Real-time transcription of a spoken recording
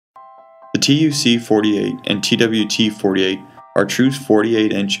TUC 48 and TWT 48 are true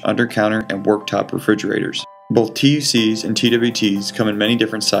 48-inch under-counter and worktop refrigerators. Both TUCs and TWTs come in many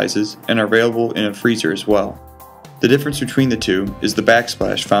different sizes and are available in a freezer as well. The difference between the two is the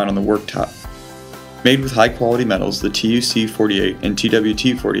backsplash found on the worktop. Made with high-quality metals, the TUC 48 and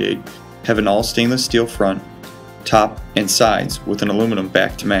TWT 48 have an all-stainless steel front, top, and sides with an aluminum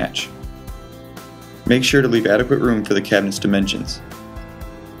back to match. Make sure to leave adequate room for the cabinet's dimensions.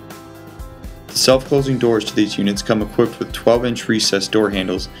 The self-closing doors to these units come equipped with 12-inch recessed door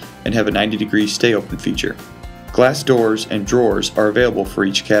handles and have a 90-degree stay-open feature. Glass doors and drawers are available for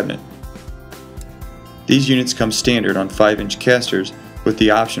each cabinet. These units come standard on 5-inch casters with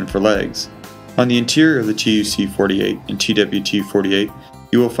the option for legs. On the interior of the TUC 48 and TWT 48,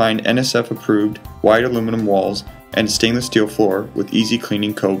 you will find NSF-approved wide aluminum walls and a stainless steel floor with easy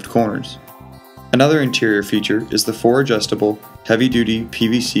cleaning coved corners. Another interior feature is the 4 adjustable, heavy-duty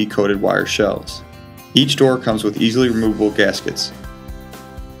PVC coated wire shelves. Each door comes with easily removable gaskets.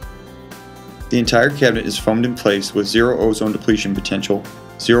 The entire cabinet is foamed in place with 0 ozone depletion potential,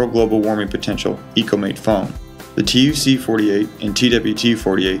 0 global warming potential, eco-made foam. The TUC 48 and TWT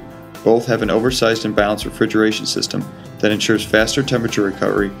 48 both have an oversized and balanced refrigeration system that ensures faster temperature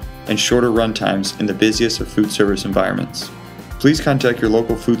recovery and shorter run times in the busiest of food service environments. Please contact your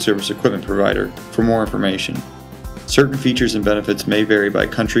local food service equipment provider for more information. Certain features and benefits may vary by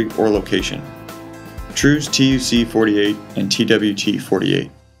country or location. Choose TUC 48 and TWT 48.